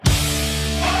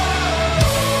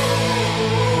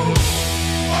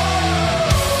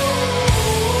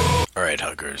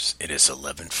listeners. It is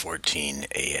 11:14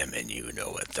 a.m. and you know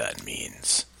what that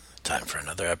means. Time for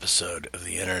another episode of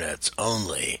the internet's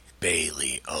only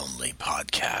Bailey-only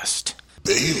podcast.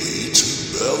 Bailey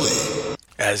to Belly.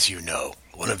 As you know,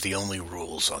 one of the only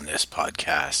rules on this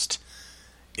podcast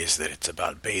is that it's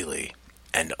about Bailey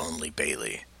and only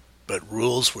Bailey. But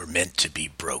rules were meant to be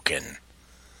broken.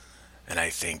 And I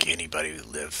think anybody who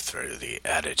lived through the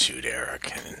Attitude Era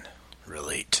can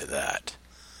relate to that.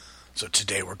 So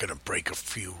today we're going to break a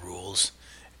few rules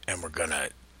and we're going to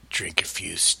drink a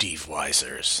few Steve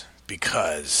Weisers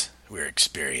because we're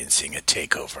experiencing a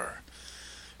takeover.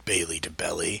 Bailey to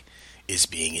Belly is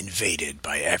being invaded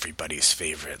by everybody's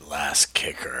favorite last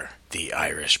kicker, the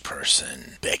Irish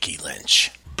person, Becky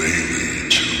Lynch. Bailey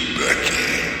to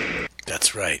Becky.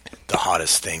 That's right, the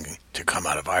hottest thing to come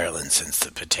out of Ireland since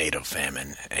the potato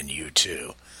famine, and you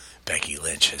too. Becky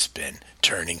Lynch has been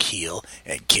turning heel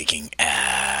and kicking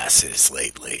asses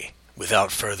lately.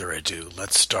 Without further ado,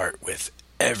 let's start with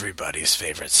everybody's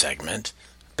favorite segment,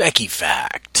 Becky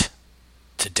Fact.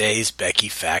 Today's Becky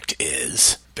Fact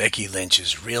is, Becky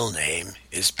Lynch's real name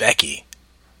is Becky.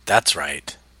 That's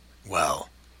right. Well,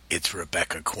 it's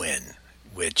Rebecca Quinn,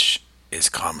 which is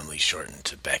commonly shortened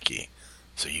to Becky.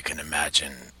 So you can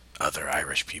imagine other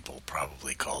Irish people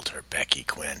probably called her Becky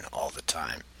Quinn all the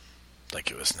time.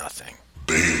 Like it was nothing.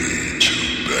 Bailey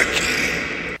to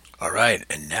Becky. Alright,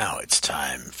 and now it's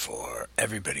time for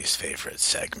everybody's favorite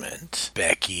segment,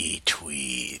 Becky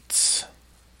Tweets.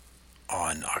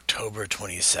 On October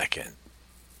 22nd,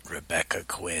 Rebecca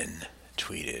Quinn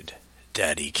tweeted,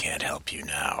 "Daddy can't help you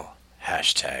now.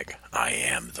 Hashtag I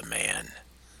am the man."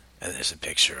 And there's a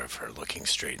picture of her looking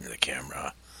straight in the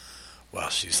camera while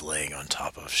she's laying on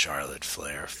top of Charlotte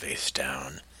Flair face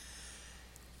down.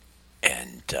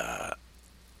 And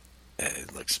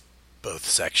it looks both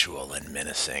sexual and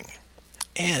menacing.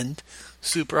 And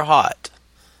super hot.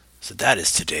 So that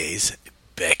is today's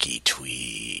Becky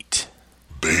Tweet.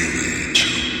 Bailey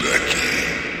to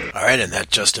Becky. Alright, and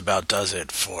that just about does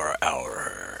it for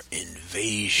our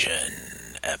invasion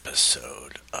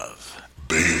episode of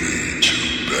Bailey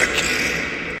to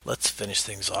Becky. Let's finish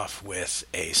things off with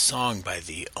a song by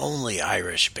the only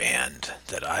Irish band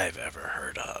that I've ever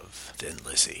heard of, Thin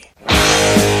Lizzy.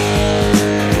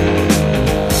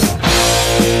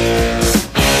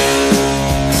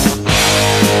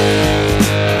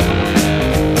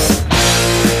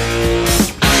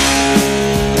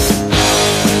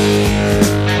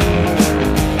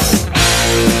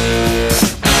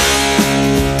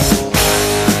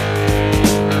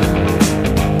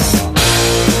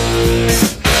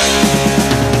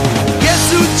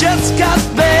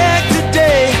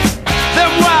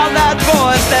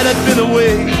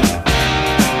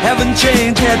 Haven't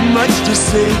changed, had much to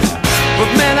say, but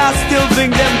man, I still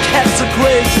think them cats are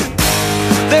crazy.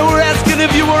 They were asking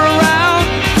if you were around,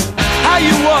 how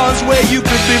you was, where you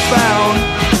could be found.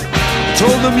 I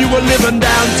told them you were living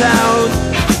downtown,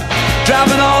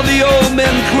 driving all the old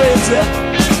men crazy.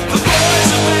 The boys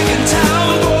are back in town,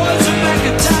 the boys are back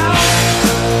in town.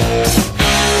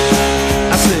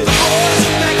 I said, the boys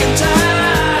are back in town.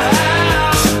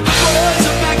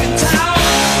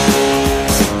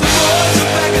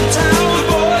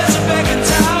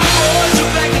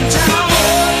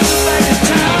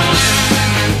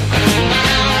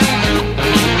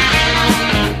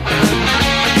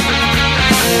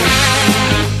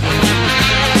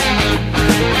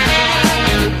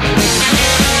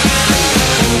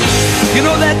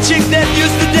 Chick that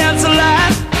used to dance a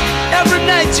lot. Every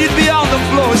night she'd be on the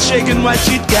floor shaking what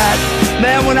she'd got.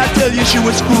 Man, when I tell you she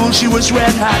was cool, she was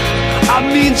red hot. I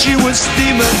mean, she was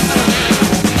steaming.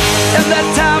 And that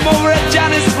time over at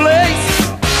Johnny's place,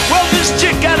 well, this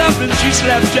chick got up and she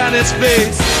slapped Johnny's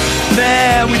face.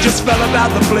 Man, we just fell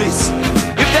about the place.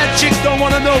 If that chick don't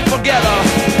wanna know, forget her.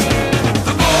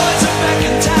 The boys are back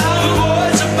in town, the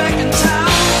boys are back in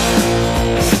town.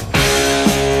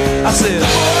 I said, the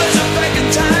boys are back in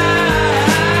town.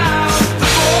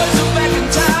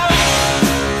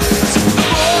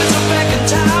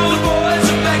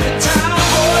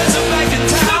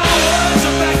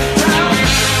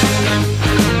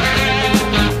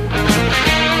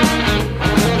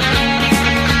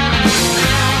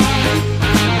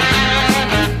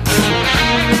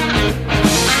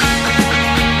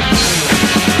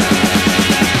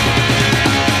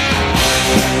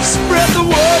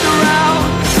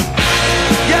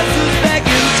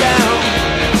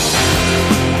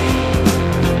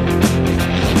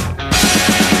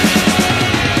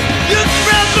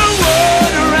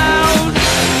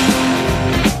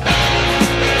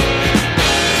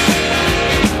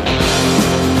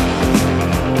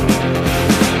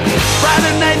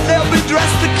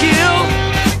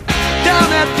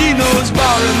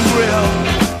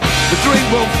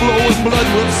 and blood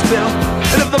will spill.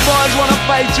 And if the boys wanna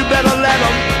fight, you better let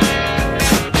them.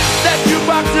 That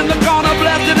jukebox in the corner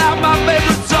blasting out my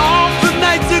favorite song. The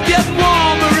nights are getting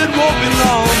warmer, it won't be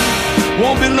long.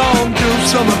 Won't be long till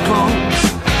summer comes.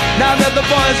 Now that the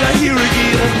boys are here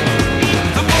again.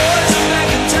 The boys are back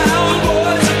in town,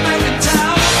 boys are back in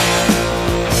town.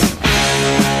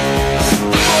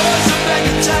 The boys are back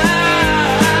in town.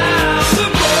 The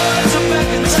boys are back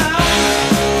in town.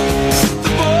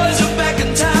 The boys are back in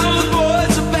town. The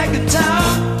boys are back in town.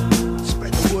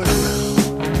 Spread the word around.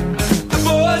 The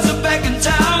boys are back in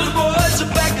town. The boys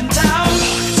are back in town.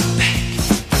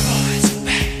 The boys are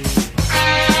back.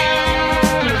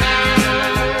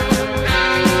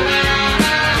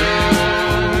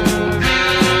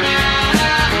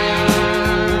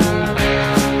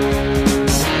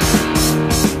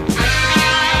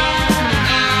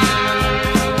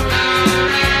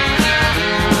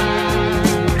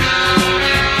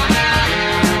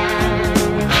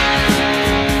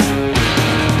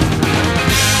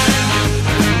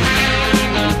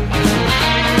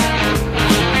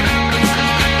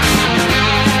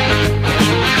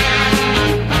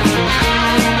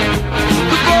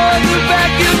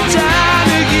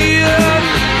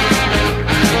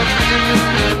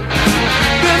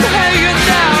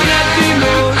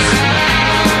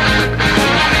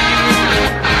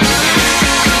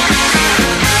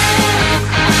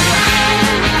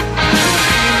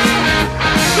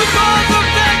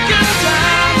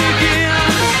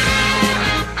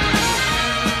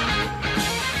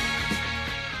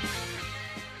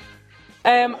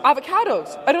 Avocados.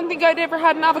 I don't think I'd ever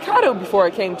had an avocado before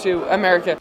I came to America.